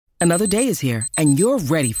Another day is here, and you're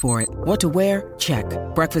ready for it. What to wear? Check.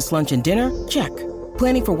 Breakfast, lunch, and dinner? Check.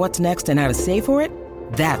 Planning for what's next and how to save for it?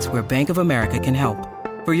 That's where Bank of America can help.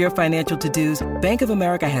 For your financial to-dos, Bank of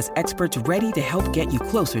America has experts ready to help get you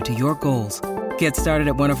closer to your goals. Get started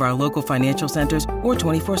at one of our local financial centers or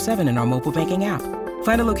 24/7 in our mobile banking app.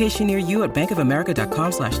 Find a location near you at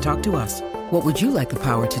bankofamerica.com/talktous. What would you like the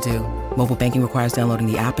power to do? Mobile banking requires downloading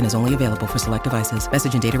the app and is only available for select devices.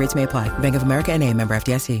 Message and data rates may apply. Bank of America N.A., member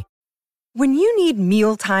FDIC. When you need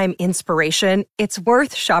mealtime inspiration, it's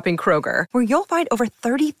worth shopping Kroger, where you'll find over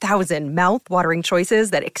 30,000 mouth-watering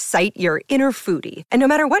choices that excite your inner foodie. And no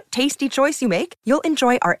matter what tasty choice you make, you'll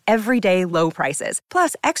enjoy our everyday low prices,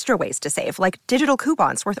 plus extra ways to save, like digital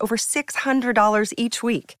coupons worth over $600 each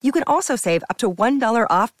week. You can also save up to $1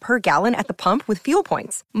 off per gallon at the pump with fuel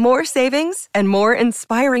points. More savings and more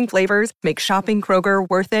inspiring flavors make shopping Kroger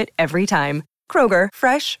worth it every time. Kroger,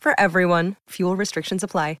 fresh for everyone. Fuel restrictions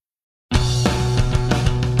apply.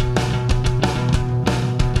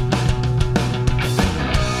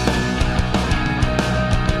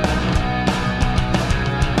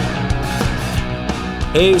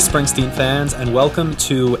 Hey, Springsteen fans, and welcome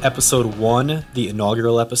to episode 1, the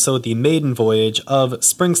inaugural episode, the maiden voyage of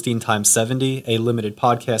Springsteen Times 70, a limited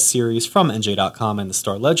podcast series from NJ.com and the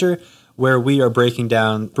Star Ledger, where we are breaking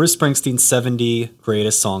down Bruce Springsteen's 70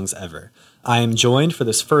 greatest songs ever. I am joined for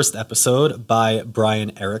this first episode by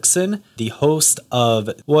Brian Erickson, the host of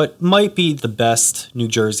what might be the best New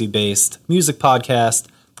Jersey-based music podcast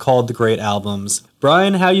called The Great Albums.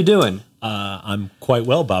 Brian, how you doing? I'm quite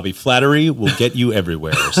well, Bobby. Flattery will get you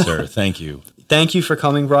everywhere, sir. Thank you. Thank you for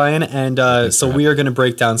coming, Brian. And so we are going to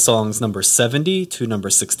break down songs number 70 to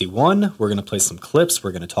number 61. We're going to play some clips.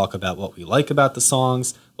 We're going to talk about what we like about the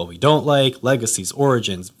songs, what we don't like, legacies,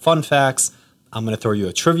 origins, fun facts. I'm going to throw you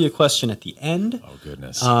a trivia question at the end. Oh,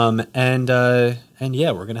 goodness. And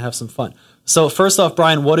yeah, we're going to have some fun. So first off,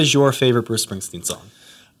 Brian, what is your favorite Bruce Springsteen song?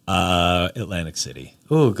 Atlantic City.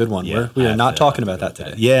 Oh, good one. Yeah, we are not talking about that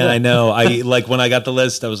today. Yeah, I know. I like when I got the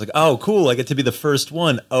list, I was like, oh, cool. I get to be the first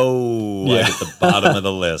one. Oh, yeah. I get the bottom of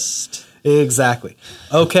the list. Exactly.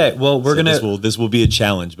 Okay, well, we're going to... This will be a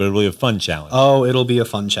challenge, but it'll be a fun challenge. Oh, it'll be a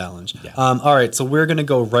fun challenge. Yeah. All right, so we're going to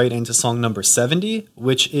go right into song number 70,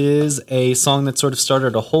 which is a song that sort of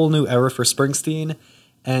started a whole new era for Springsteen.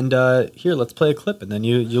 And here, let's play a clip, and then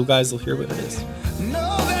you guys will hear what it is.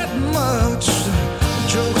 Know that much.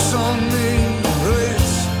 Joke's on me,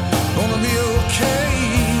 it's gonna be okay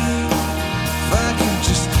if I can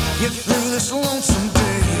just get through this lonesome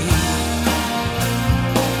day.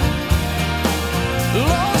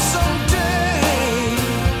 Lonesome day.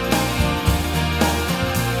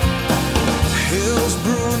 Hills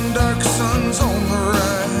brewing, dark suns on the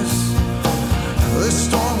rise. This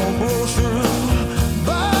storm will blow through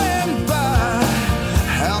by and by.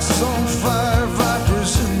 House on fire,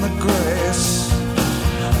 vipers in the grass.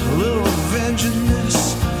 A little revenge in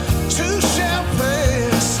this too shall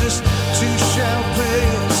pass. This too shall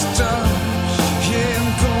pass time. Yeah,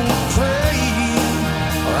 I'm gonna pray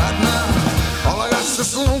right now. All I got's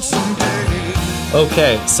this lonesome day.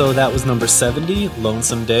 Okay, so that was number 70,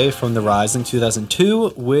 Lonesome Day from The Rising 2002,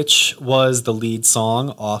 which was the lead song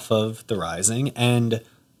off of The Rising and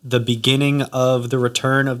the beginning of the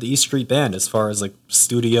return of the E Street Band as far as like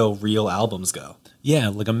studio real albums go. Yeah,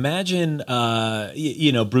 like imagine,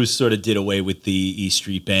 Bruce sort of did away with the E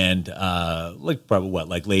Street Band, like probably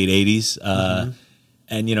like late 80s.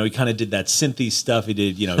 And, he kind of did that synthy stuff. He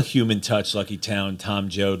did, Human Touch, Lucky Town, Tom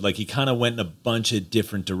Joad. Like he kind of went in a bunch of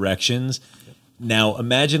different directions. Now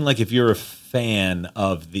imagine like if you're a fan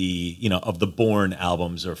of the, of the Born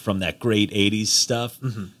albums or from that great 80s stuff,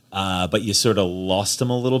 but you sort of lost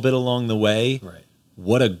them a little bit along the way. Right.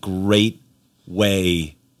 What a great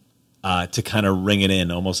way to kind of ring it in,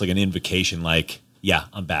 almost like an invocation, like, yeah,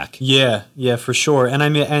 I'm back. Yeah, for sure. And I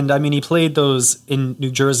mean, he played those in New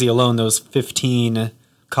Jersey alone, those 15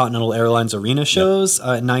 Continental Airlines Arena shows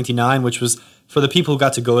in '99, which was for the people who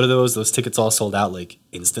got to go to those tickets all sold out like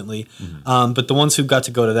instantly. But the ones who got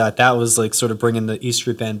to go to that was like sort of bringing the E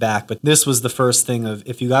Street Band back. But this was the first thing of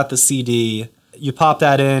if you got the CD, you pop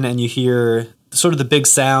that in and you hear sort of the big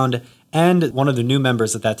sound. And one of the new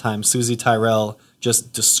members at that time, Susie Tyrell,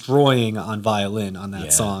 just destroying on violin on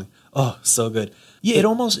that song. Oh, so good. Yeah, it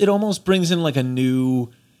almost brings in like a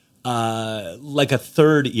new, like a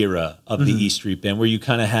third era of the E Street Band where you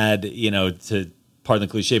kind of had, to pardon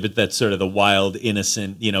the cliche, but that's sort of the wild,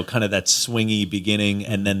 innocent, kind of that swingy beginning,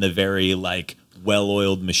 and then the very like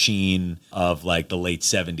well-oiled machine of like the late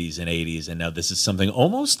 70s and 80s, and now this is something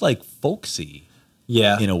almost like folksy.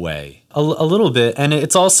 Yeah, in a way, a little bit, and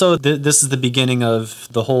it's also this is the beginning of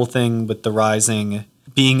the whole thing with The Rising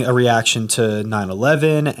being a reaction to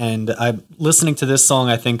 9/11. And I'm listening to this song,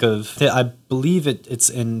 I think of, I believe it's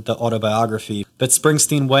in the autobiography, that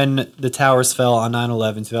Springsteen, when the towers fell on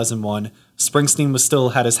 9/11, 2001, Springsteen was still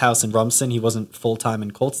had his house in Rumson. He wasn't full-time in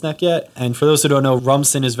Colts Neck yet. And for those who don't know,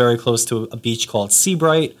 Rumson is very close to a beach called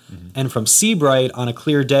Seabright. And from Seabright, on a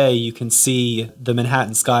clear day, you can see the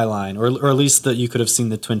Manhattan skyline, or at least that you could have seen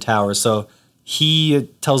the Twin Towers. So he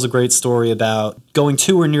tells a great story about going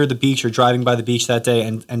to or near the beach or driving by the beach that day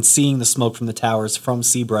and seeing the smoke from the towers from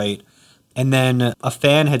Seabright. And then a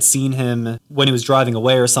fan had seen him when he was driving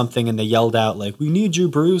away or something, and they yelled out, like, "We need you,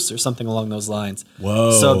 Bruce," or something along those lines.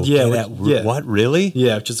 Whoa. So, yeah. What, really?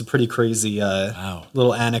 Yeah, which is a pretty crazy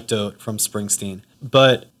little anecdote from Springsteen.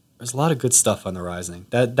 But there's a lot of good stuff on The Rising.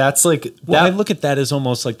 That's like... Well, I look at that as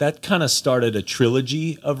almost like that kind of started a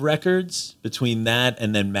trilogy of records between that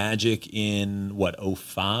and then Magic in,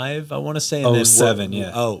 05, I want to say? And 07,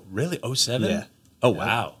 yeah. Oh, really? 07? Yeah. Oh,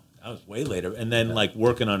 wow. That was way later. And then, like,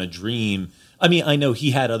 working on a Dream. I mean, I know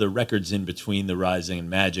he had other records in between The Rising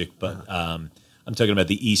and Magic, but I'm talking about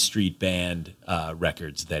the E Street Band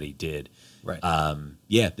records that he did. Right.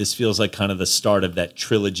 Yeah, this feels like kind of the start of that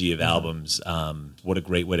trilogy of albums. What a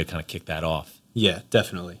great way to kind of kick that off. Yeah,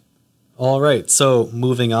 definitely. All right, so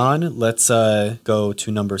moving on, let's go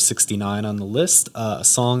to number 69 on the list, a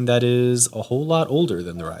song that is a whole lot older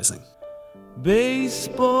than The Rising.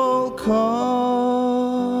 Baseball cards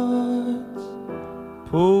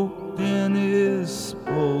poked in his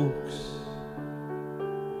spokes,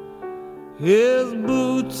 his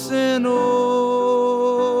boots in oil,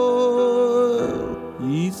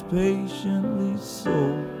 he's patiently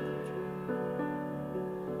soaked.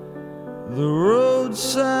 The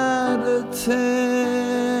roadside attendant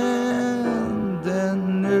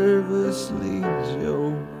nervously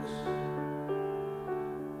jokes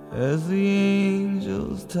as the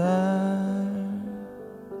angels tired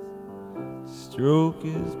stroke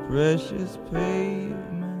his precious pavement.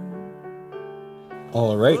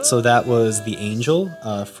 All right, so that was The Angel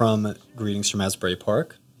from Greetings from Asbury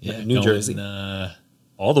Park, New Jersey.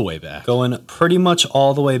 All the way back. Going pretty much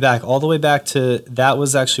all the way back to, that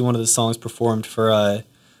was actually one of the songs performed for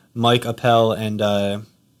Mike Appel and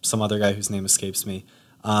some other guy whose name escapes me,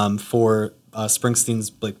 for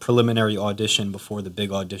Springsteen's like preliminary audition before the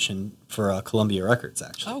big audition for Columbia Records,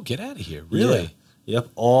 actually. Oh, get out of here. Really? Yeah. Yep,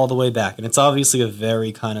 all the way back. And it's obviously a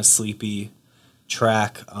very kind of sleepy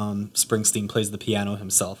track. Springsteen plays the piano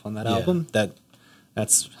himself on that album.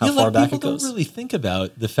 That's how far back it goes. People don't really think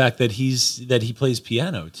about the fact that he plays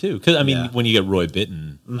piano too. Because I mean, when you get Roy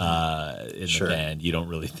Bittan in the band, you don't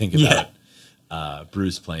really think about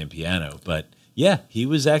Bruce playing piano. But yeah, he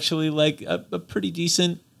was actually like a pretty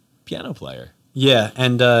decent piano player. Yeah,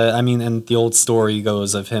 and I mean, and the old story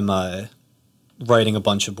goes of him writing a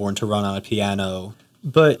bunch of Born to Run on a piano.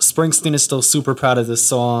 But Springsteen is still super proud of this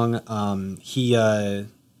song.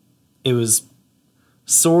 It was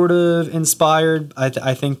sort of inspired,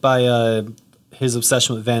 I think, by his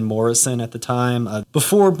obsession with Van Morrison at the time.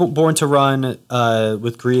 Before Born to Run,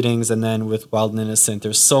 with Greetings, and then with Wild and Innocent,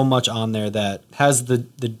 there's so much on there that has the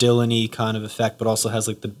Dylan-y kind of effect, but also has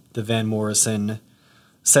like the Van Morrison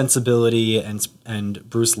sensibility, and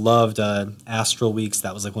Bruce loved Astral Weeks.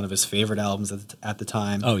 That was like one of his favorite albums at the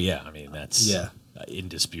time. Oh yeah, I mean that's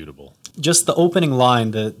indisputable. Just the opening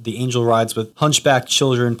line, the angel rides with hunchbacked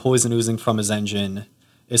children, poison oozing from his engine,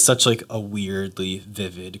 is such like a weirdly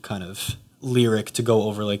vivid kind of lyric to go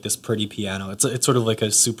over like this pretty piano. It's sort of like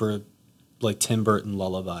a super like Tim Burton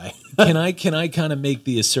lullaby. Can I kind of make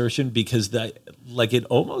the assertion, because that, like, it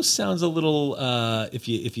almost sounds a little if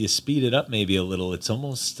you speed it up maybe a little, it's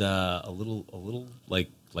almost a little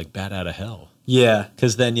like Bat Out of Hell. Yeah.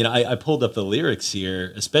 Because then, I pulled up the lyrics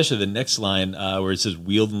here, especially the next line where it says,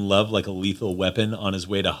 wielding love like a lethal weapon on his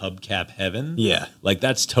way to hubcap heaven. Yeah. Like,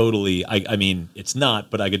 that's totally, I mean, it's not,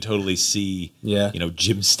 but I could totally see,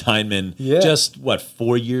 Jim Steinman just,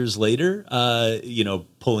 4 years later,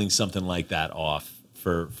 pulling something like that off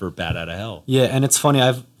for Bat Out of Hell. Yeah, and it's funny,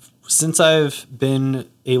 since I've been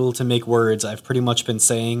able to make words, I've pretty much been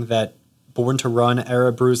saying that Born to Run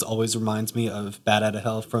era Bruce always reminds me of Bat Out of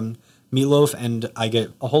Hell from Meatloaf, and I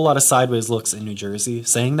get a whole lot of sideways looks in New Jersey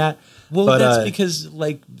saying that. Well, but that's because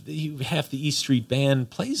like half the E Street Band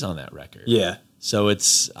plays on that record. Yeah. So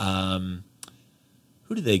it's who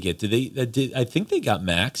did they get? I think they got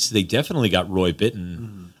Max. They definitely got Roy Bittan.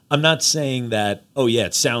 Mm-hmm. I'm not saying that. Oh yeah,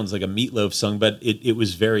 it sounds like a Meatloaf song, but it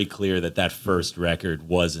was very clear that first record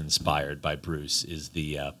was inspired by Bruce. Is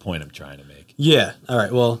the point I'm trying to make? Yeah. All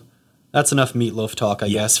right. Well, that's enough Meatloaf talk, I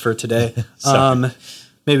guess, for today.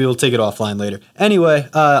 Maybe we'll take it offline later. Anyway,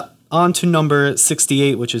 On to number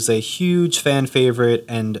 68, which is a huge fan favorite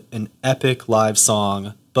and an epic live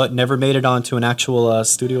song, but never made it onto an actual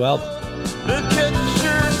studio album. Look at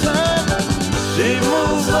your time. She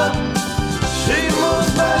moves up, she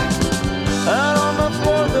moves back. Out on the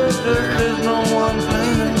floor, there's no one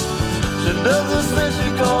cleaning. She does this thing she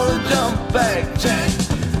calls a jump back jack.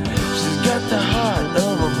 She's got the heart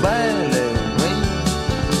of a ballerina.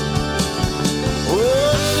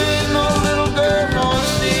 Oh, she ain't no little girl, no,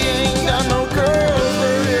 she ain't got no curls.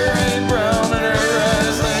 Her hair ain't brown and her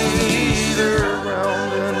eyes ain't either.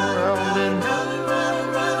 Round and round and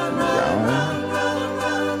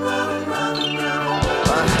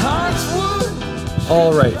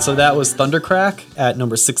All right, so that was Thundercrack at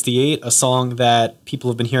number 68, a song that people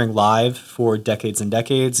have been hearing live for decades and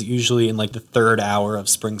decades, usually in like the third hour of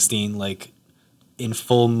Springsteen, like in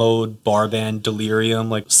full mode bar band delirium,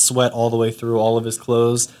 like sweat all the way through all of his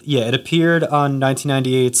clothes. Yeah, it appeared on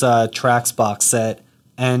 1998's Tracks box set,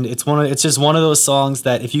 and it's just one of those songs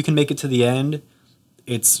that if you can make it to the end,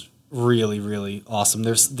 it's really, really awesome.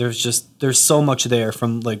 There's so much there,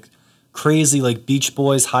 from like crazy like Beach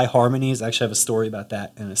Boys high harmonies. I actually have a story about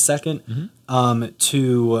that in a second.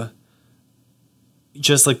 To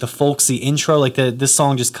just like the folksy intro, like this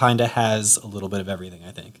song just kind of has a little bit of everything,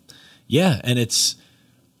 I think. Yeah, and it's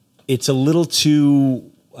a little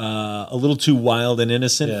too wild and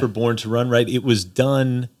innocent for Born to Run, right? It was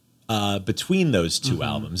done between those two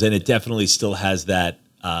albums, and it definitely still has that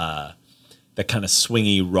kind of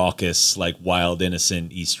swingy, raucous, like wild,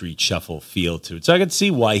 innocent E Street Shuffle feel to it. So I could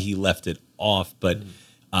see why he left it off, but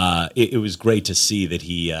it was great to see that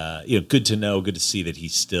he, good to see that he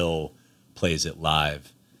still plays it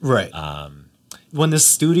live. Right. When the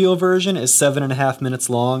studio version is 7.5 minutes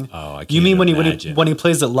long. Oh, I can't You mean imagine. when he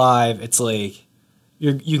plays it live, it's like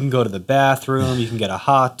you can go to the bathroom, you can get a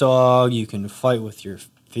hot dog, you can fight with your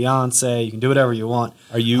fiance, you can do whatever you want.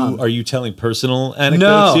 Are you telling personal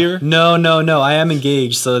anecdotes here? No. I am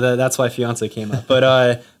engaged, so that's why fiance came up.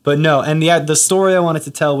 But no, and the story I wanted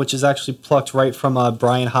to tell, which is actually plucked right from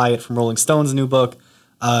Brian Hyatt from Rolling Stone's new book,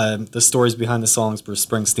 The Stories Behind the Songs, Bruce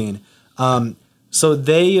Springsteen. So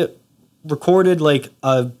they recorded like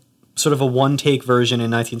a sort of a one-take version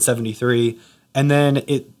in 1973, and then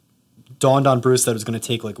it dawned on Bruce that it was going to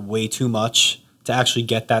take like way too much to actually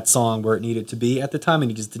get that song where it needed to be at the time,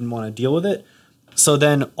 and he just didn't want to deal with it. So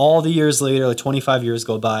then all the years later, like 25 years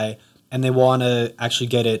go by, and they want to actually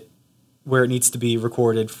get it where it needs to be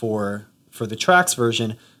recorded for the Tracks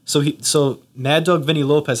version. So Mad Dog Vinny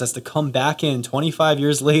Lopez has to come back in 25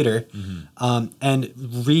 years later and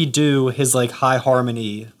redo his like high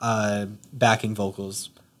harmony backing vocals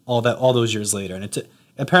all those years later. And it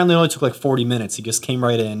apparently only took like 40 minutes. He just came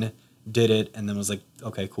right in, did it, and then was like,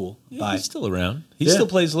 okay, cool, bye. He's still around. He still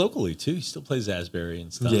plays locally too. He still plays Asbury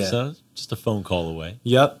and stuff. Yeah. So just a phone call away.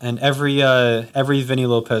 Yep, and every Vinny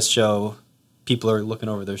Lopez show, people are looking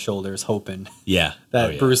over their shoulders hoping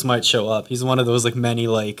that Bruce might show up. He's one of those like many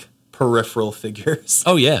like peripheral figures.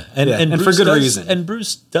 Oh yeah, and for good reason. And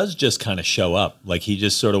Bruce does just kind of show up, like he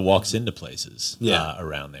just sort of walks into places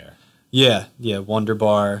around there. Yeah, Wonder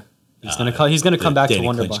Bar. He's gonna come back Danny to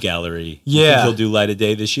Wonder Clinch Bar Gallery. Yeah, you think he'll do Light of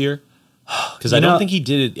Day this year? Because I don't think he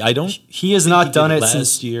did it. He has not done it last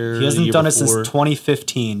since year. He hasn't done it since before.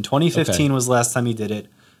 2015. 2015 was the last time he did it.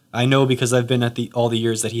 I know because I've been at all the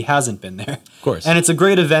years that he hasn't been there. Of course. And it's a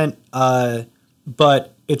great event,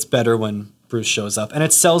 but it's better when Bruce shows up. And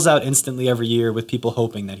it sells out instantly every year with people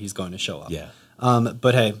hoping that he's going to show up. Yeah.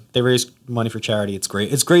 But hey, they raise money for charity. It's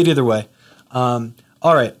great. It's great either way. All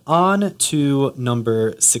right, on to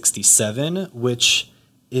number 67, which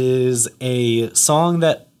is a song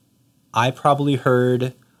that I probably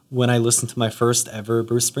heard when I listened to my first ever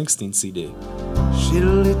Bruce Springsteen CD. She'll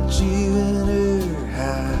let you in her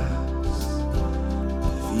house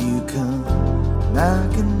if you come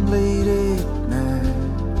knocking late at night.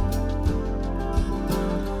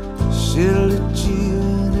 She'll let you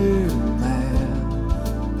in her mouth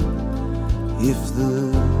if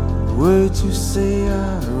the words you say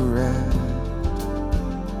are right.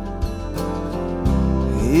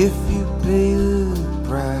 If you pay the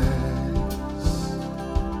price,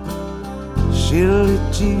 she'll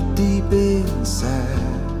let you deep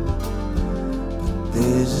inside, but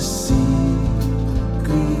there's a secret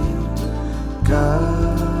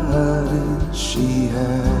garden she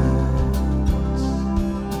hides.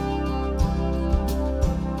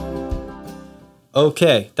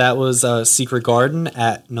 Okay, that was Secret Garden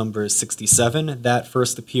at number 67. That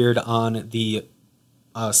first appeared on the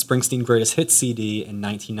Springsteen Greatest Hits CD in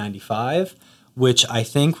 1995, which I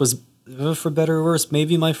think was, for better or worse,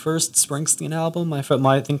 maybe my first Springsteen album. I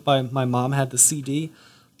think my mom had the CD.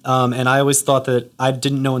 And I always thought that I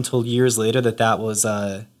didn't know until years later that was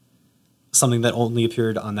something that only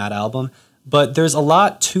appeared on that album. But there's a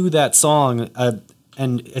lot to that song,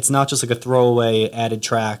 and it's not just like a throwaway added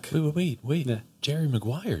track. Wait. Yeah. Jerry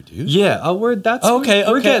Maguire, dude. Yeah, we're Okay.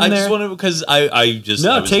 getting I there. just wanted, because I just...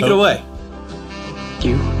 No, I was take it hoping- away.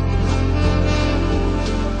 You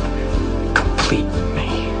complete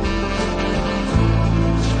me.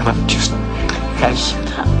 And I'm just...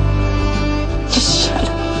 Shut up. Just shut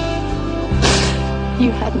up. You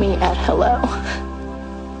had me at hello.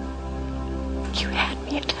 You had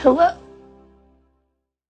me at hello.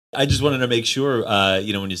 I just wanted to make sure,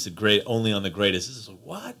 when you said great, only on the greatest, this is like,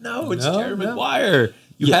 what? No, it's Jerry Maguire.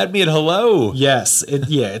 You had me at hello. Yes,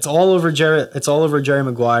 it's all over Jerry. It's all over Jerry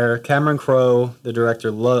Maguire. Cameron Crowe, the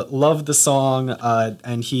director, loved the song,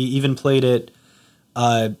 and he even played it.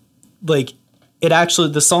 The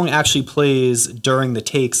song actually plays during the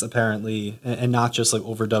takes apparently, and not just like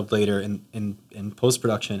overdubbed later in post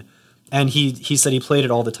production. And he said he played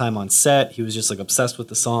it all the time on set. He was just like obsessed with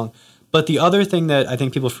the song. But the other thing that I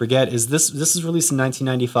think people forget is this is released in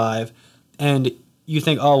 1995, and you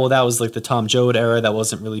think, oh well, that was like the Tom Joad era. That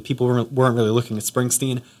wasn't really, people weren't really looking at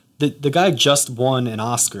Springsteen. The guy just won an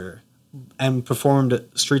Oscar and performed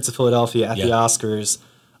Streets of Philadelphia at the Oscars.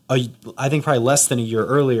 I think probably less than a year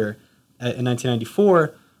earlier, in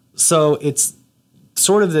 1994. So it's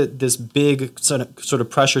sort of this big sort of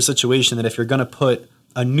pressure situation that if you're going to put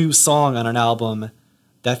a new song on an album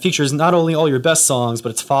that features not only all your best songs, but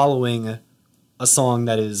it's following a song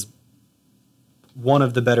that is one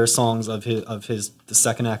of the better songs of the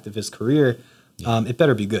second act of his career, it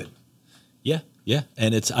better be good. Yeah.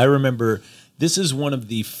 And I remember this is one of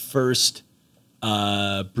the first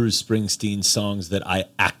Bruce Springsteen songs that I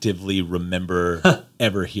actively remember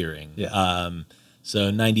ever hearing. Yeah.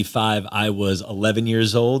 So 95, I was 11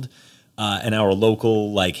 years old. And our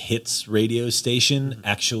local hits radio station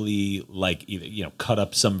actually either cut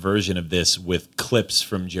up some version of this with clips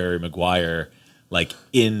from Jerry Maguire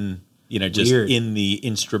in just Weird. in the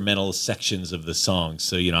instrumental sections of the song.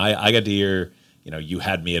 So I got to hear you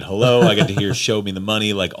had me at hello. I got to hear show me the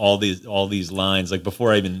money, all these lines.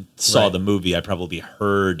 Before I even saw the movie, I probably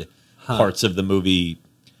heard parts of the movie.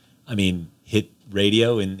 I mean, hit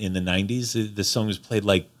radio in the 90s. The song was played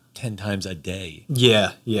 10 times a day.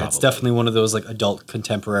 Yeah. It's definitely one of those adult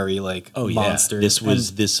contemporary monsters.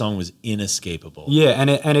 This song was inescapable. Yeah, and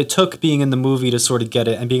it took being in the movie to sort of get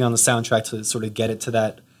it, and being on the soundtrack to sort of get it to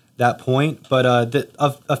that point. But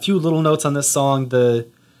a few little notes on this song.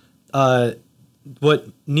 What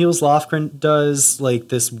Niels Lofgren does,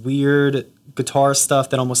 this weird guitar stuff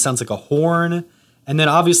that almost sounds like a horn, and then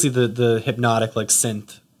obviously the hypnotic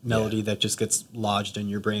synth melody that just gets lodged in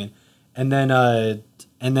your brain, and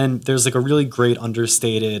then there's a really great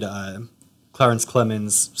understated Clarence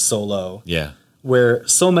Clemens solo. Yeah. Where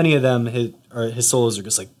so many of them, his solos are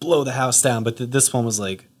just blow the house down, but this one was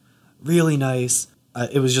really nice.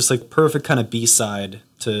 It was just perfect kind of B-side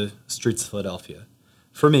to Streets of Philadelphia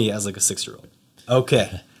for me as a 6-year-old.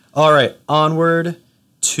 Okay. All right. Onward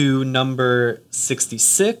to number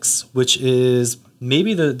 66, which is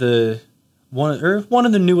maybe the one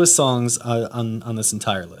of the newest songs on this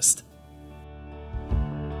entire list.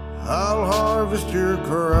 I'll harvest your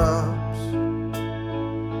crops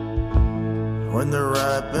when they're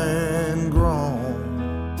ripe and grown.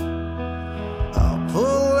 I'll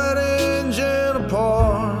pull that engine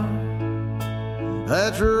apart,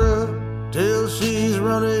 patch her up till she's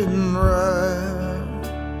running right.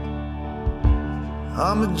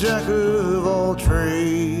 I'm a jack of all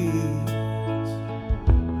trades,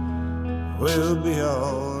 we'll be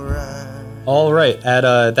alright. All right,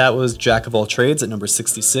 that was Jack of All Trades at number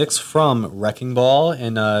 66 from Wrecking Ball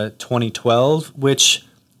in 2012, which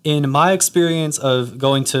in my experience of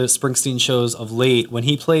going to Springsteen shows of late, when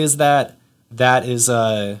he plays that is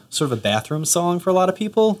sort of a bathroom song for a lot of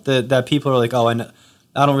people, that people are like, oh,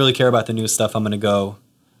 I don't really care about the new stuff, I'm going to go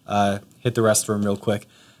hit the restroom real quick.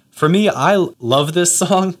 For me, I love this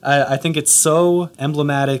song. I think it's so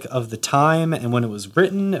emblematic of the time and when it was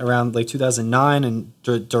written around 2009 and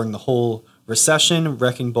during the whole recession.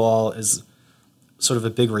 Wrecking Ball is sort of a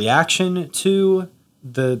big reaction to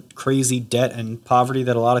the crazy debt and poverty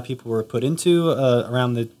that a lot of people were put into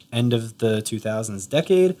around the end of the 2000s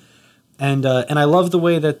decade. And I love the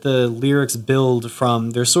way that the lyrics build from,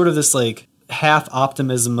 there's sort of this half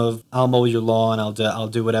optimism of I'll mow your lawn, I'll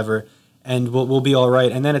do whatever, and we'll be all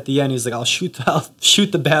right. And then at the end, he's like, I'll shoot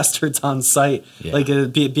the bastards on sight. Yeah.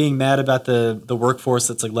 Being mad about the workforce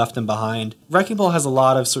that's left him behind. Wrecking Ball has a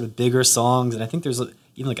lot of sort of bigger songs, and I think there's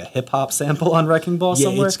even like a hip hop sample on Wrecking Ball Yeah,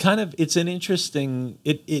 somewhere. it's an interesting.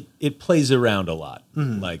 It plays around a lot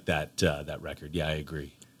like that record. Yeah, I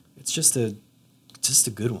agree. It's just a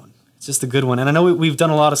good one. It's just a good one. And I know we've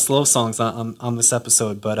done a lot of slow songs on this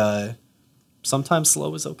episode, but sometimes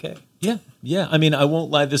slow is okay. Yeah. I mean, I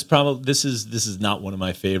won't lie. This is not one of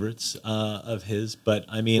my favorites of his, but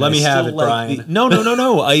I mean, Let I me still have it, like Brian.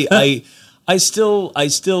 No. I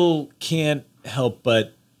still can't help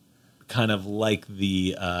but kind of like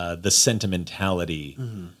the sentimentality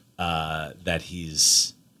that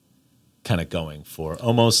he's kind of going for,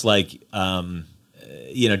 almost like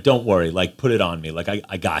don't worry, like put it on me, like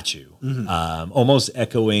I got you, almost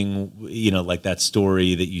echoing like that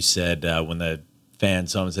story that you said when the fan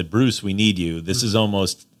saw him and said, Bruce, we need you. This is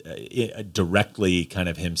almost directly kind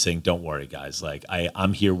of him saying, don't worry guys, like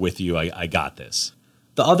I'm here with you, I got this.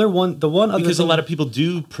 The one other because a lot of people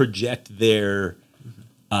do project their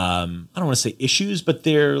I don't want to say issues, but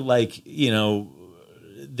they're like,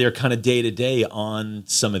 they're kind of day to day on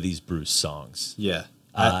some of these Bruce songs. Yeah.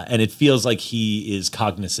 And it feels like he is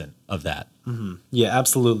cognizant of that. Mm-hmm. Yeah,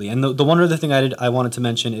 absolutely. And the one other thing I wanted to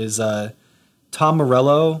mention is Tom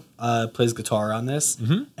Morello plays guitar on this.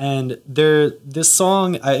 And this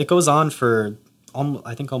song, it goes on for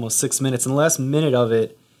I think almost 6 minutes. And the last minute of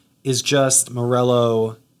it is just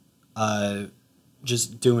Morello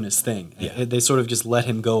just doing his thing. Yeah. They sort of just let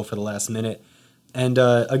him go for the last minute. And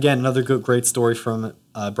again, another great story from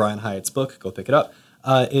Brian Hyatt's book, go pick it up,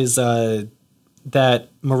 is that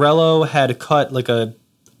Morello had cut like a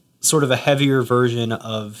sort of a heavier version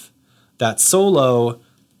of that solo.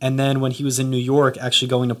 And then when he was in New York actually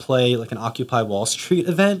going to play like an Occupy Wall Street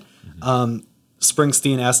event,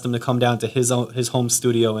 Springsteen asked him to come down to his home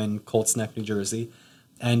studio in Colts Neck, New Jersey,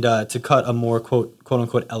 and to cut a more quote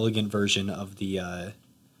unquote elegant version of the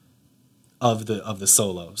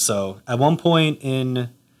solo. So at one point in,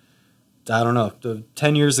 I don't know,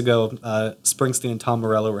 10 years ago, Springsteen and Tom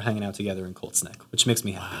Morello were hanging out together in Colts Neck, which makes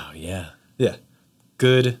me happy. Wow, yeah. Yeah.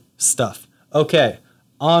 Good stuff. Okay,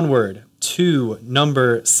 onward to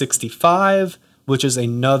number 65, which is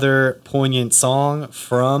another poignant song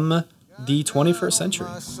from the 21st century.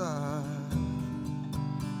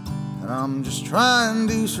 And I'm just trying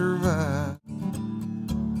to survive.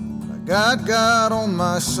 I got God on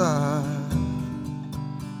my side.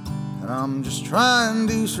 And I'm just trying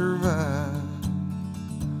to survive.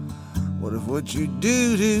 What if what you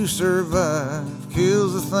do to survive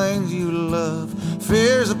kills the things you love?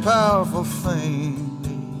 Fear's a powerful thing.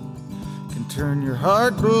 Can turn your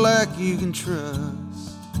heart black, you can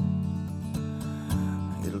trust.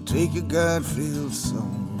 It'll take a God-filled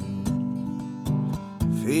song,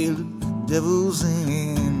 filled with devils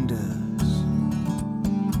and dust.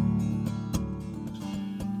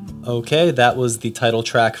 Okay, that was the title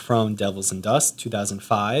track from Devils and Dust,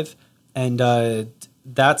 2005. And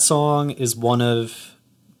that song is one of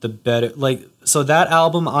the better, so that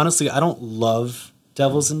album, honestly, I don't love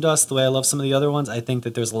Devils and Dust the way I love some of the other ones. I think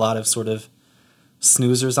that there's a lot of sort of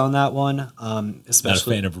snoozers on that one.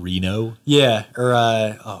 Especially, Not a fan of Reno? Yeah, or,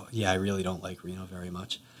 I really don't like Reno very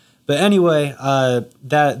much. But anyway,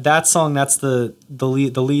 that song, that's the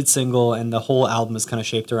lead single, and the whole album is kind of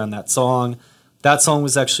shaped around that song. That song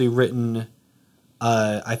was actually written,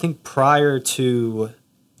 I think, prior to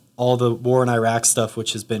all the war in Iraq stuff,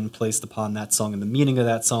 which has been placed upon that song and the meaning of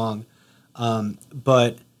that song.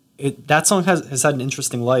 But that song has had an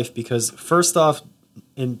interesting life because, first off,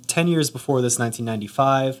 in 10 years before this,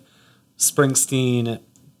 1995, Springsteen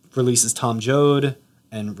releases Tom Joad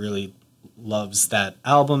and really loves that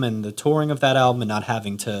album and the touring of that album and not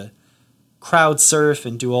having to crowd surf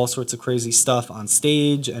and do all sorts of crazy stuff on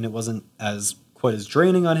stage, and it wasn't quite as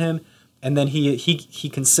draining on him. And then he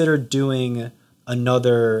considered doing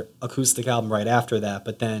another acoustic album right after that,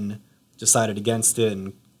 but then decided against it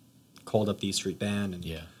and called up the E Street Band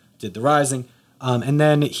and did The Rising. And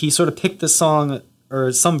then he sort of picked the song,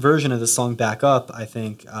 or some version of the song, back up, I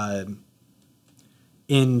think,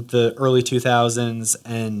 in the early 2000s.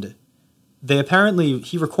 And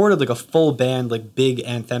he recorded like a full band, like big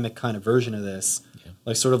anthemic kind of version of this,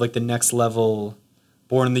 like sort of like the next level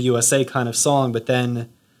Born in the USA kind of song. But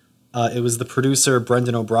then it was the producer,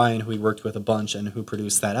 Brendan O'Brien, who he worked with a bunch and who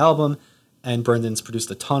produced that album. And Brendan's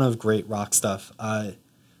produced a ton of great rock stuff.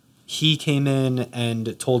 He came in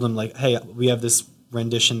and told him, like, hey, we have this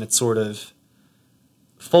rendition that's sort of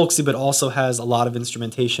folksy, but also has a lot of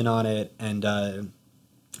instrumentation on it, and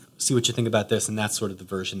see what you think about this. And that's sort of the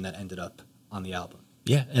version that ended up on the album.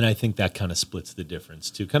 Yeah, and I think that kind of splits the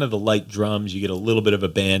difference, too. Kind of the light drums, you get a little bit of a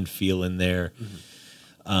band feel in there.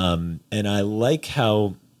 And I like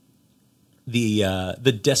how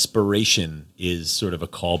the desperation is sort of a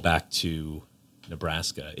callback to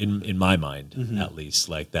Nebraska in my mind, at least.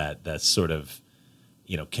 Like that's sort of,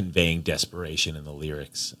 conveying desperation in the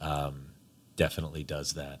lyrics. Definitely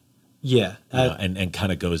does that. Yeah. And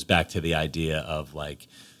kind of goes back to the idea of like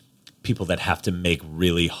people that have to make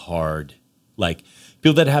really hard, like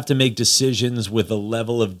people that have to make decisions with a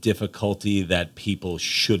level of difficulty that people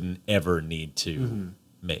shouldn't ever need to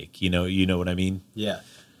make. You know what I mean? Yeah.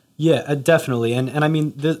 Yeah, definitely. And I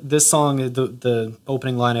mean, this song, the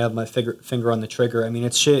opening line, I have my finger on the trigger. I mean,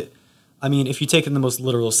 it's shit. I mean, if you take it in the most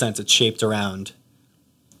literal sense, it's shaped around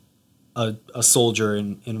a soldier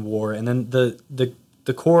in war. And then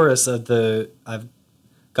the chorus of I've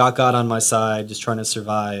got God on my side, just trying to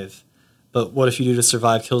survive. But what if you do to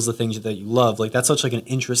survive kills the things that you love? Like, that's such like an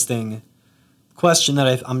interesting question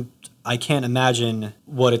that I can't imagine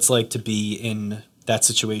what it's like to be in that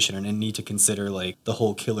situation and need to consider like the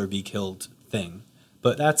whole kill or be killed thing.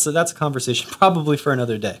 But that's a conversation probably for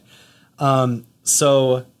another day.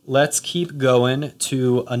 So let's keep going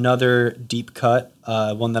to another deep cut,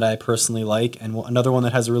 one that I personally like, and another one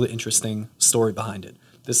that has a really interesting story behind it.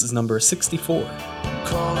 This is number 64.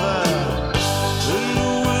 Call that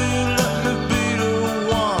Linda, will you let me be the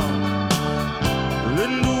one?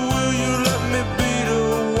 Linda, will you let me be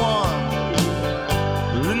the one?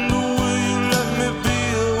 Linda, will you let me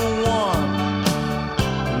be the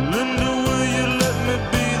one? Linda, will you let me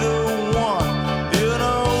be the one? In a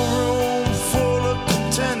room full of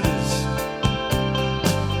contenders,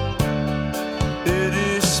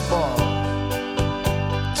 Eddie Spark,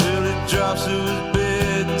 till it drops to his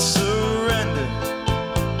bed and surrender.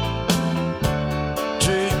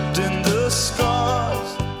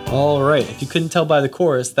 All right. If you couldn't tell by the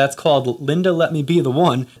chorus, that's called Linda Let Me Be the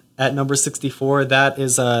One at number 64. That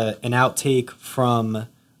is an outtake from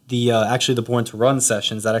the Born to Run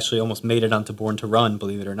sessions that actually almost made it onto Born to Run,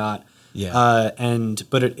 believe it or not. Yeah.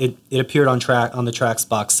 But it appeared on the Tracks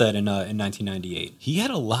box set in 1998. He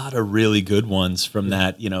had a lot of really good ones from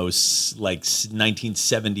that, like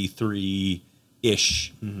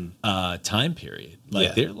 1973-ish time period.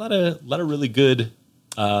 Like there are a lot of really good,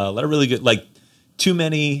 like too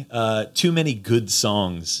many good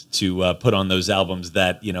songs to put on those albums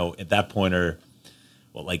that, at that point are,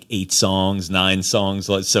 like 8 songs, 9 songs.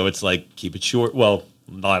 So it's like, keep it short. Well,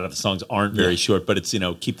 a lot of the songs aren't very short, but it's,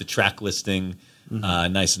 keep the track listing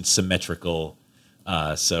nice and symmetrical.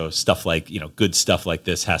 So stuff like, good stuff like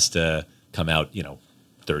this has to come out,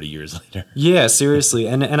 30 years later. Yeah, seriously.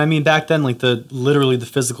 And I mean, back then, like literally the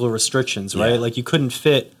physical restrictions, right? Like you couldn't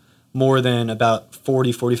fit more than about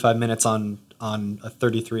 40-45 minutes on a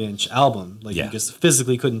 33-inch album. Like you just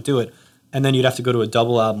physically couldn't do it. And then you'd have to go to a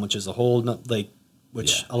double album, which is a whole,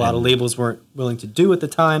 which a lot of labels weren't willing to do at the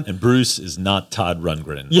time. And Bruce is not Todd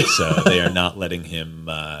Rundgren, so they are not letting him.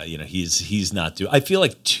 He's not doing. I feel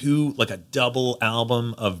like a double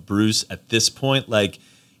album of Bruce at this point, like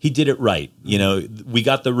he did it right. We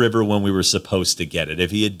got the River when we were supposed to get it.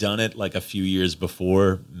 If he had done it like a few years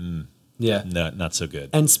before, no, not so good.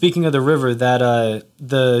 And speaking of the River, that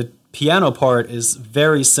the piano part is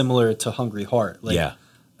very similar to Hungry Heart.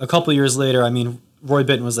 A couple of years later, I mean, Roy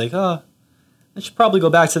Bittan was like, I should probably go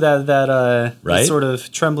back to that sort of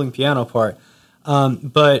trembling piano part.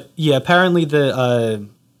 But yeah, apparently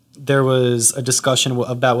there was a discussion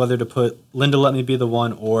about whether to put Linda Let Me Be the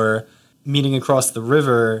One or Meeting Across the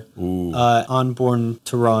River on Born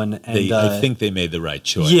to Run. And I think they made the right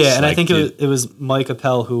choice. Yeah, and I think it was Mike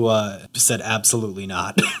Appel who said absolutely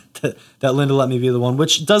not, that Linda Let Me Be the One,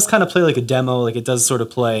 which does kind of play like a demo. Like it does sort of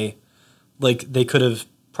play like they could have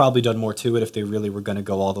probably done more to it if they really were going to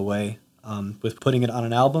go all the way. With putting it on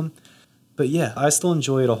an album. But yeah, I still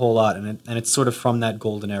enjoy it a whole lot, and it's sort of from that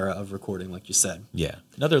golden era of recording, like you said. Yeah.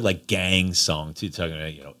 Another like gang song too,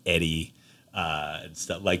 talking about, Eddie and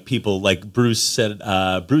stuff. Like people, like Bruce said,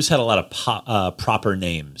 Bruce had a lot of proper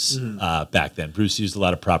names back then. Bruce used a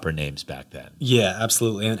lot of proper names back then. Yeah,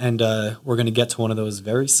 absolutely. And we're going to get to one of those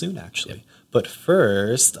very soon, actually. Yep. But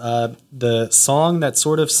first, the song that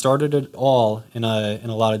sort of started it all in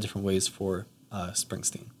a lot of different ways for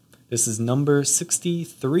Springsteen. This is number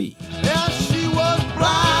 63. Yeah, she was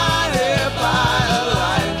blinded by a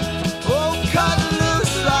light. Oh, cut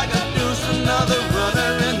loose like a noose, another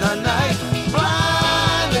runner in the night.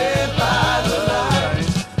 Blinded by the light.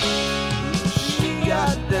 She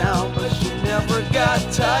got down, but she never got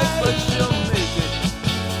tight, but she'll make it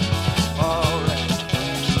all right.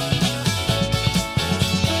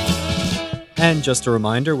 And just a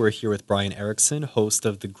reminder, we're here with Brian Erickson, host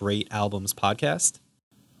of the Great Albums podcast.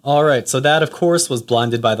 All right, so that, of course, was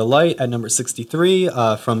Blinded by the Light at number 63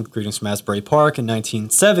 from Greetings from Asbury Park in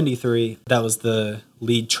 1973. That was the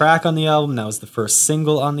lead track on the album. That was the first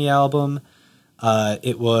single on the album.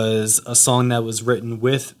 It was a song that was written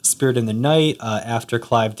with Spirit in the Night after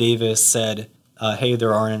Clive Davis said, hey,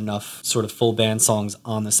 there aren't enough sort of full band songs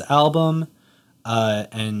on this album.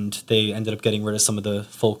 And they ended up getting rid of some of the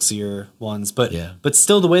folksier ones. But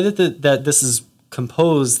still, the way that this is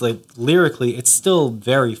composed, like lyrically, it's still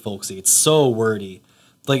very folksy. It's so wordy.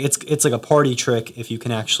 Like it's like a party trick if you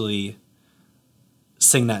can actually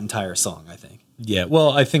sing that entire song, I think. Yeah, well,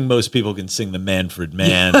 I think most people can sing the Manfred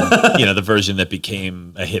Man, the version that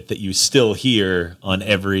became a hit that you still hear on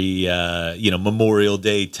every, Memorial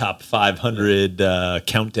Day top 500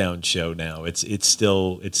 countdown show now. It's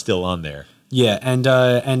still on there. Yeah, and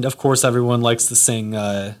of course everyone likes to sing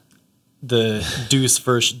the Deuce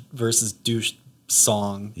versus Douche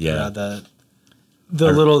song. Yeah, the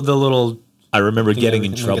little. I remember getting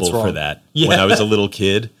in trouble for that when I was a little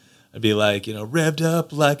kid. I'd be like, revved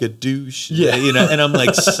up like a douche. Yeah. And I'm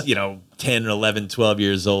like, 10, 11, 12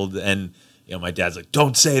 years old. And, my dad's like,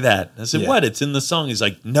 don't say that. I said, what? It's in the song. He's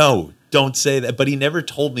like, no, don't say that. But he never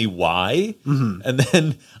told me why. Mm-hmm. And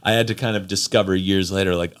then I had to kind of discover years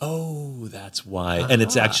later, like, oh, that's why. Uh-huh. And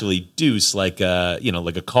it's actually Deuce, like a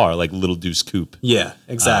car, like Little Deuce Coupe. Yeah,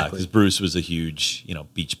 exactly. Because Bruce was a huge,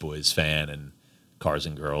 Beach Boys fan and Cars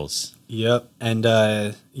and Girls. Yep. And,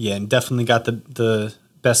 and definitely got the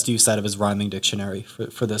best use out of his rhyming dictionary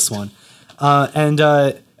for this one. And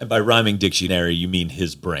by rhyming dictionary, you mean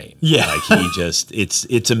his brain. Yeah. Like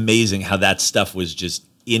it's amazing how that stuff was just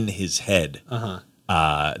in his head,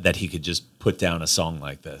 that he could just put down a song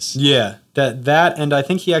like this. Yeah, that, and I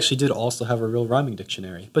think he actually did also have a real rhyming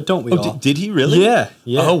dictionary, but don't we all? Did he really? Yeah.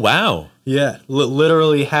 Oh, wow. Yeah,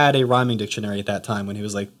 literally had a rhyming dictionary at that time when he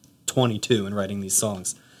was like 22 and writing these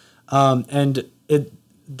songs. And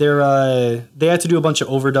they had to do a bunch of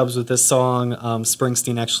overdubs with this song.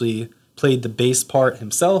 Springsteen actually played the bass part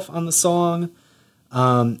himself on the song.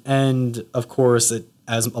 And of course,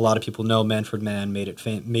 as a lot of people know, Manfred Mann made it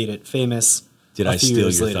famous. Did I steal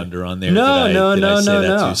your thunder on there? No, did I say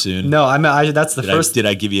that too soon? No, that's the first. Did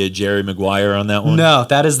I give you a Jerry Maguire on that one? No,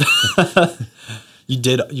 that is you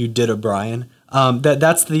did O'Brien.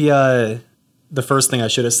 That's the first thing I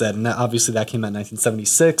should have said, and obviously that came out in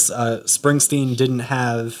 1976. Springsteen didn't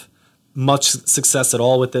have much success at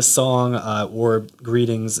all with this song, or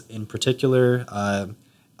Greetings in particular.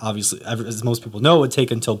 Obviously, as most people know, it would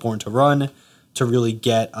take until Born to Run to really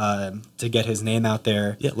get his name out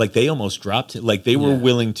there. Yeah, like they almost dropped it. Like they were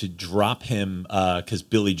willing to drop him because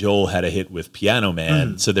Billy Joel had a hit with Piano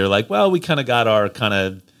Man. So they're like, well, we kind of got our kind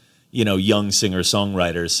of young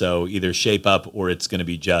singer-songwriter, so either shape up or it's going to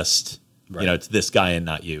be just... Right. It's this guy and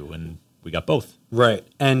not you, and we got both. Right,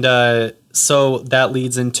 and so that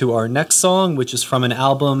leads into our next song, which is from an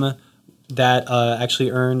album that actually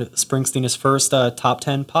earned Springsteen his first top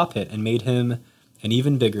 10 pop hit and made him an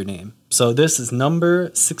even bigger name. So this is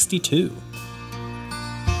number 62.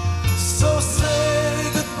 So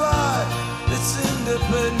say goodbye, it's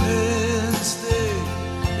Independence Day.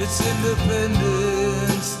 It's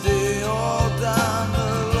Independence Day all down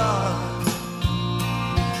the line.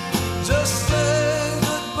 Just say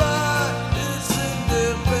goodbye, it's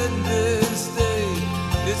Independence Day.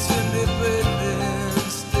 It's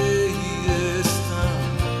Independence Day this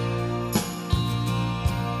time.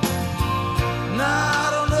 Now I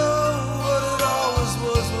don't know what it always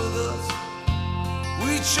was with us.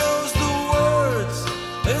 We chose the words,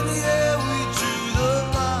 and yeah, we drew the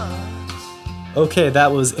lines. Okay,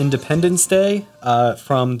 that was Independence Day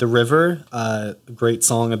from The River, a great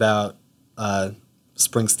song about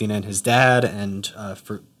Springsteen and his dad and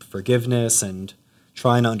forgiveness and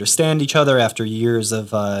trying to understand each other after years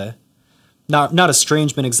of not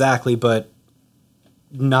estrangement exactly, but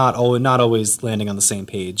not always landing on the same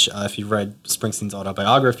page. If you've read Springsteen's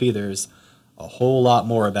autobiography, there's a whole lot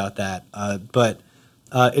more about that. But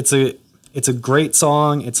it's a great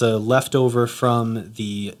song. It's a leftover from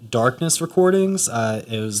the Darkness recordings.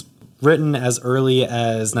 It was written as early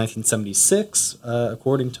as 1976,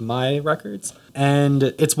 according to my records. And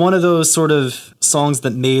it's one of those sort of songs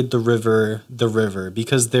that made The River,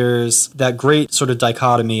 because there's that great sort of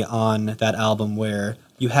dichotomy on that album where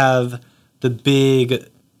you have the big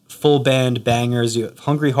full band bangers, you have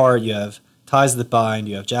Hungry Heart, you have Ties That Bind,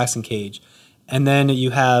 you have Jackson Cage, and then you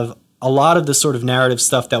have a lot of the sort of narrative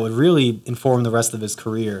stuff that would really inform the rest of his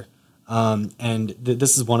career. And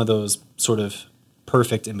this is one of those sort of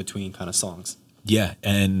perfect in-between kind of songs. Yeah,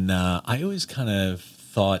 and I always kind of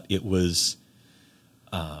thought it was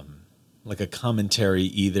like a commentary,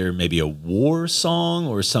 either maybe a war song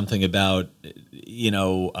or something about,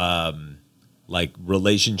 like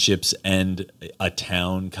relationships and a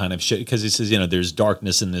town kind of shit. Because he says, there's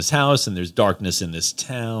darkness in this house and there's darkness in this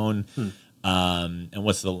town. And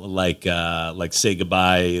what's the like say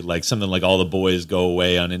goodbye, like something like all the boys go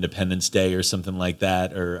away on Independence Day or something like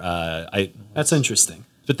that. Or That's interesting.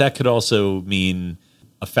 But that could also mean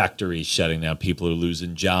a factory shutting down, people are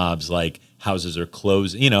losing jobs, like houses are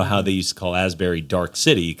closing. You know how they used to call Asbury Dark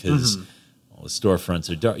City because all the storefronts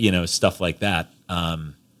are dark. Stuff like that.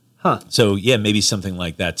 So yeah, maybe something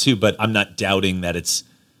like that too. But I'm not doubting that it's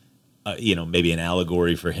maybe an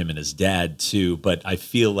allegory for him and his dad too. But I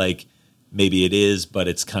feel like maybe it is, but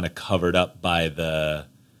it's kind of covered up by the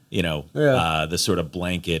the sort of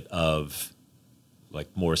blanket of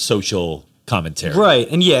like more social commentary. Right,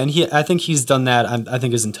 and I think he's done that. I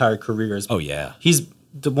think his entire career is. Oh yeah, he's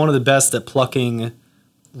one of the best at plucking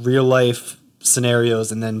real life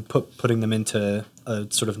scenarios and then putting them into a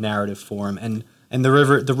sort of narrative form. And the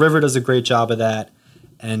river does a great job of that.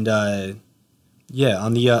 And on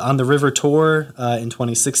the River tour in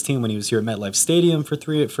 2016 when he was here at MetLife Stadium for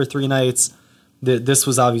three nights, this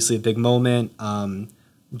was obviously a big moment.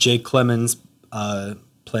 Jake Clemens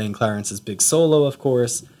playing Clarence's big solo, of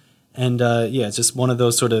course. And it's just one of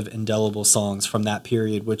those sort of indelible songs from that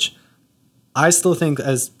period, which I still think,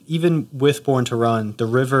 as even with Born to Run, the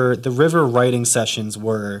River writing sessions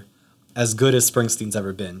were as good as Springsteen's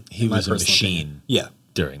ever been. He was a machine. Opinion. Yeah,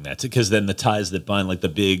 during that, because then the Ties That Bind, like the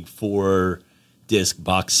big 4-disc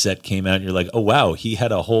box set came out, and you're like, oh wow, he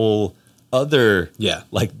had a whole other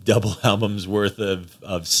like double albums worth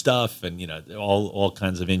of stuff, and all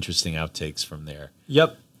kinds of interesting outtakes from there.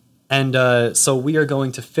 Yep. And so we are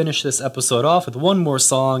going to finish this episode off with one more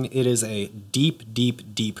song. It is a deep,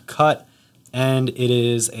 deep, deep cut, and it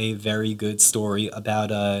is a very good story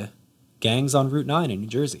about gangs on Route 9 in New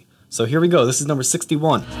Jersey. So here we go. This is number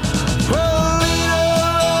 61.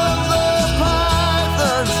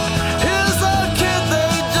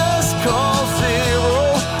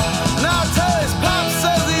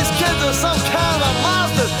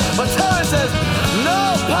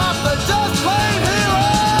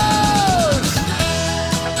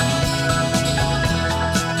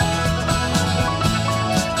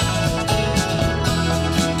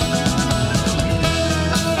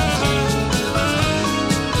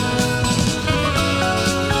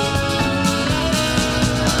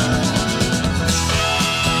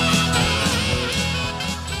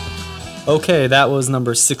 Okay, that was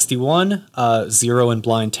number 61, Zero and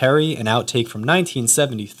Blind Terry, an outtake from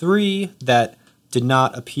 1973 that did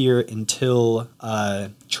not appear until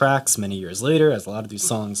tracks many years later, as a lot of these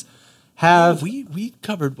songs have. We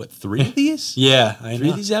covered, 3 of these? Yeah, I know. 3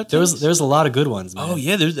 of these outtakes? There's a lot of good ones, man. Oh,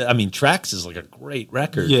 yeah, Tracks is like a great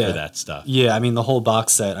record for that stuff. Yeah, the whole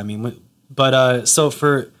box set. But so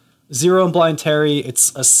for Zero and Blind Terry,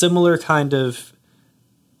 it's a similar kind of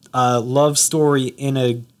love story in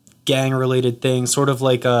a gang-related thing, sort of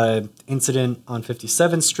like a incident on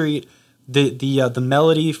 57th Street. The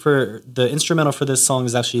melody for the instrumental for this song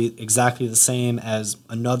is actually exactly the same as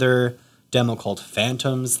another demo called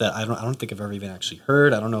Phantoms that I don't think I've ever even actually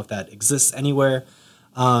heard. I don't know if that exists anywhere.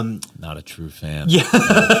 Not a true fan. Yeah,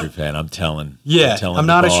 not a true fan. I'm telling. Yeah, I'm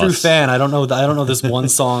not a true fan. I don't know this one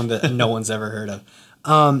song that no one's ever heard of.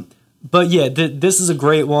 But yeah, this is a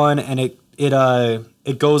great one, and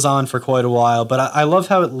it goes on for quite a while, but I love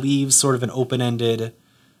how it leaves sort of an open-ended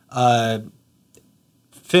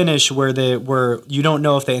finish where you don't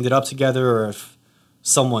know if they ended up together or if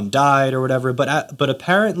someone died or whatever. But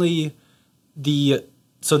apparently the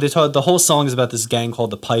whole song is about this gang called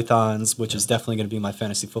the Pythons, which is definitely going to be my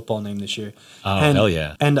fantasy football name this year. Oh, hell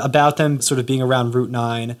yeah. And about them sort of being around Route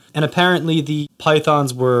 9. And apparently the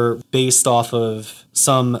Pythons were based off of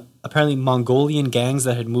some apparently Mongolian gangs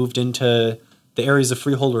that had moved into the areas of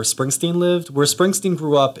Freehold where Springsteen lived. Where Springsteen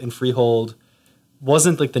grew up in Freehold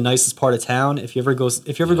wasn't like the nicest part of town. If you ever go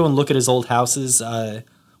and look at his old houses,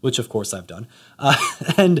 which of course I've done,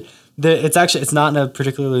 and it's not in a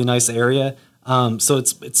particularly nice area. So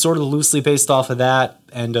it's sort of loosely based off of that.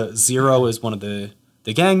 And Zero is one of the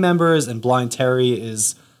gang members, and Blind Terry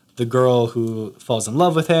is the girl who falls in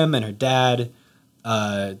love with him, and her dad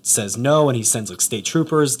says no, and he sends like state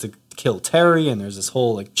troopers to kill Terry, and there's this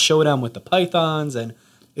whole like showdown with the Pythons, and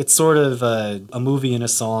it's sort of a movie and a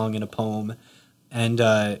song and a poem, and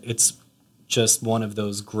it's just one of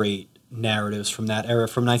those great narratives from that era,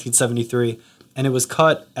 from 1973. And it was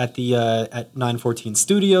cut at the at 914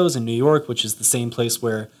 Studios in New York, which is the same place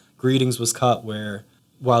where Greetings was cut, where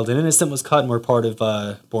Wild and Innocent was cut, and where part of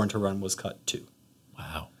Born to Run was cut too.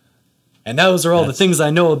 Wow. And those are all the things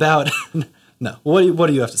I know about. No, what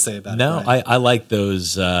do you have to say about it? No, Brian? I like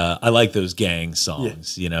those. I like those gang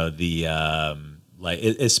songs. You know, the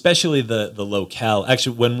especially the locale.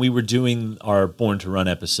 Actually, when we were doing our Born to Run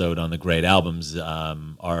episode on the great albums,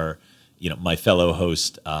 my fellow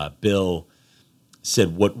host Bill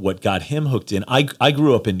said what got him hooked in. I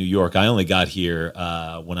grew up in New York. I only got here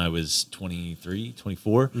when I was 23,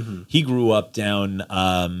 24. Mm-hmm. He grew up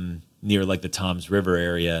down near like the Toms River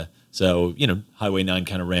area. So, Highway 9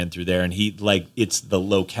 kind of ran through there, and it's the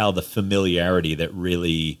locale, the familiarity that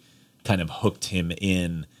really kind of hooked him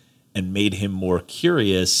in and made him more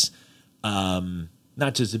curious,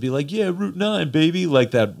 not just to be like, yeah, Route 9, baby,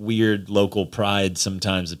 like that weird local pride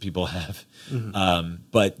sometimes that people have,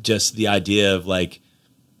 but just the idea of like,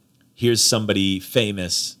 here's somebody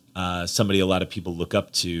famous, somebody a lot of people look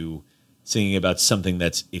up to, singing about something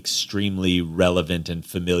that's extremely relevant and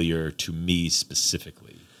familiar to me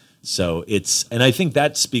specifically. So and I think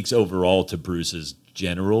that speaks overall to Bruce's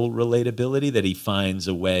general relatability, that he finds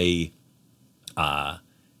a way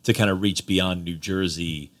to kind of reach beyond New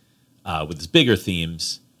Jersey with his bigger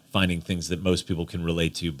themes, finding things that most people can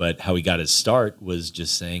relate to. But how he got his start was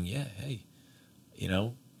just saying, yeah, hey,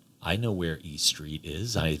 I know where E Street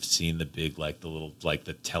is. I've seen the big, the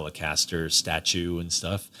Telecaster statue and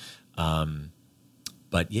stuff.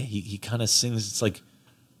 But yeah, he kind of sings, it's like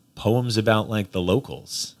poems about like the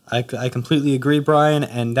locals. I completely agree, Brian,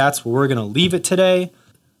 and that's where we're going to leave it today.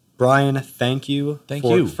 Brian, thank you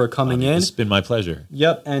for coming in. It's been my pleasure.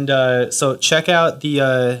 Yep, and so check out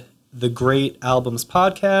the Great Albums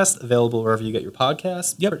podcast, available wherever you get your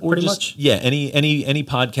podcasts. Yep, pretty much. Yeah, any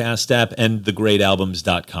podcast app, and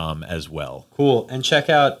thegreatalbums.com as well. Cool, and check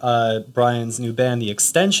out Brian's new band, The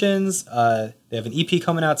Extensions. They have an EP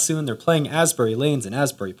coming out soon. They're playing Asbury Lanes in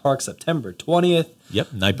Asbury Park, September 20th.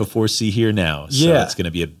 Yep, night before See Here Now. So it's going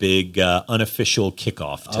to be a big unofficial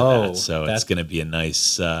kickoff to that. So it's going to be a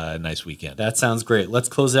nice weekend. That sounds great. Let's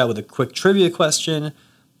close it out with a quick trivia question.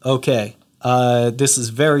 Okay, this is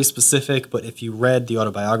very specific, but if you read the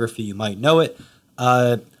autobiography, you might know it.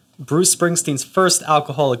 Bruce Springsteen's first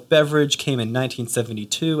alcoholic beverage came in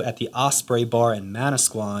 1972 at the Osprey Bar in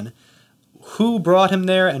Manasquan. Who brought him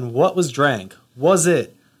there and what was drank? Was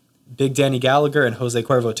it Big Danny Gallagher and Jose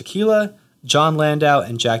Cuervo tequila, John Landau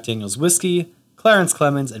and Jack Daniels whiskey, Clarence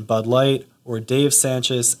Clemens and Bud Light, or Dave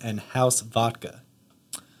Sanchez and House vodka?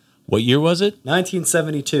 What year was it?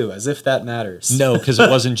 1972, as if that matters. No, because it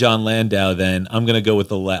wasn't John Landau then. I'm going to go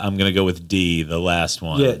with D, the last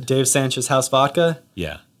one. Yeah, Dave Sanchez House vodka?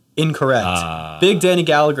 Yeah. Incorrect. Big Danny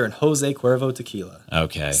Gallagher and Jose Cuervo tequila.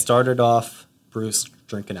 Okay. Started off Bruce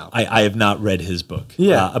drinking alcohol. I have not read his book.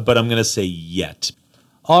 Yeah. But I'm going to say yet.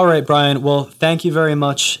 All right, Brian. Well, thank you very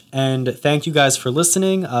much. And thank you guys for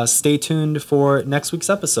listening. Stay tuned for next week's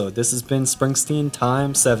episode. This has been Springsteen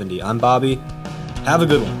Time 70. I'm Bobby. Have a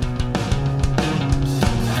good one.